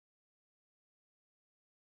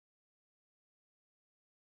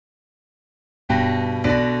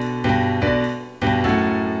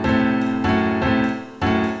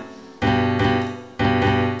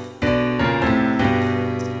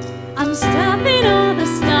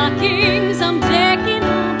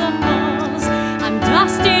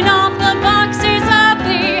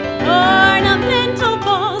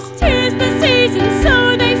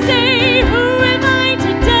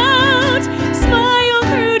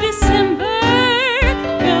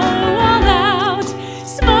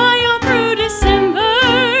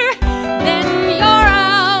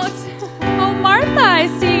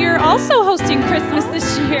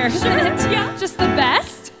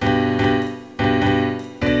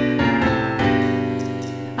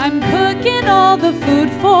all the food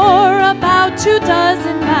for about 24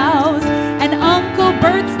 mouths. And Uncle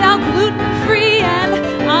Bert's now gluten-free, and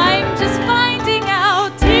I'm just finding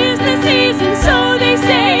out 'tis the season, so they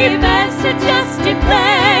say, best to just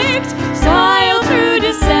deflect. Smile through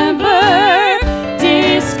December,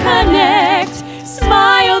 disconnect.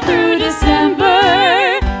 Smile through December,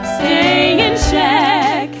 stay in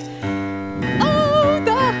check. Oh,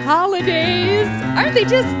 the holidays! Aren't they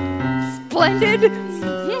just splendid?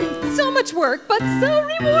 So much work, but so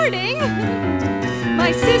rewarding.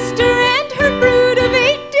 My sister and her brood of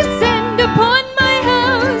 8 descend upon my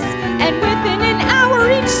house, and within an hour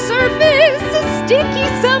each surface is sticky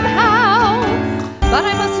somehow. But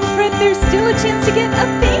I mustn't fret, there's still a chance to get a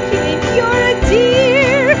thank you, and you're a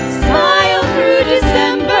dear. Smile through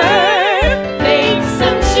December, make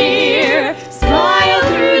some cheer. Smile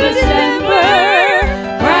through December,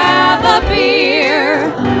 grab a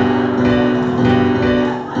beer.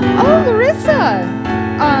 Oh, Larissa,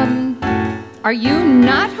 are you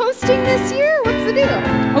not hosting this year? What's the deal?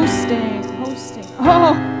 Hosting.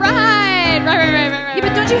 Oh, right. Yeah,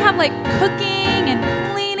 but don't you have like cooking and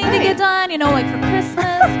cleaning to get done, you know, like for Christmas?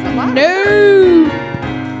 That's a lot. No!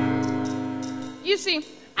 You see,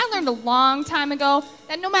 I learned a long time ago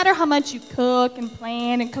that no matter how much you cook and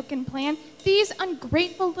plan, these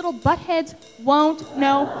ungrateful little buttheads won't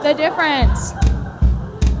know the difference.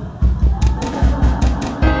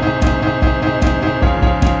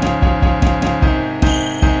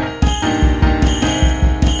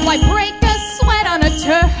 Why break a sweat on a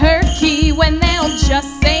turkey when they'll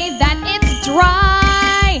just say that it's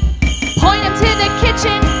dry? Point them to the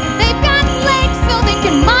kitchen, they've got legs so they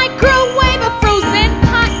can microwave a frozen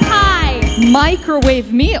pot pie.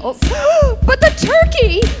 Microwave meals? But the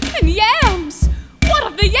turkey! And yams! What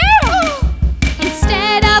of the yams?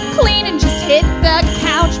 Instead of cleaning, just hit the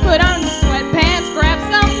couch, put on sweatpants, grab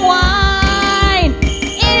some wine.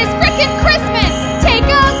 It is frickin' Christmas! Take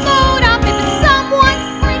a load off if it's someone's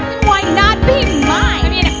breaking, why not be mine? I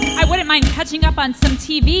mean, I wouldn't mind catching up on some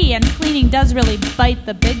TV, and cleaning does really bite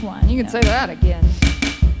the big one. You can say that again.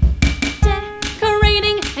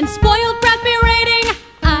 Decorating and spoiled brat berating,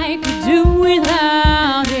 I could do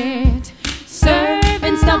without it.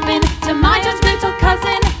 Serving stuffing to my judgmental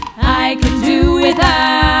cousin, I could do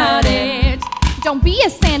without it. Don't be a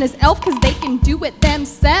Santa's elf, cause they can do it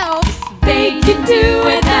themselves. They can do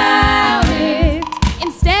it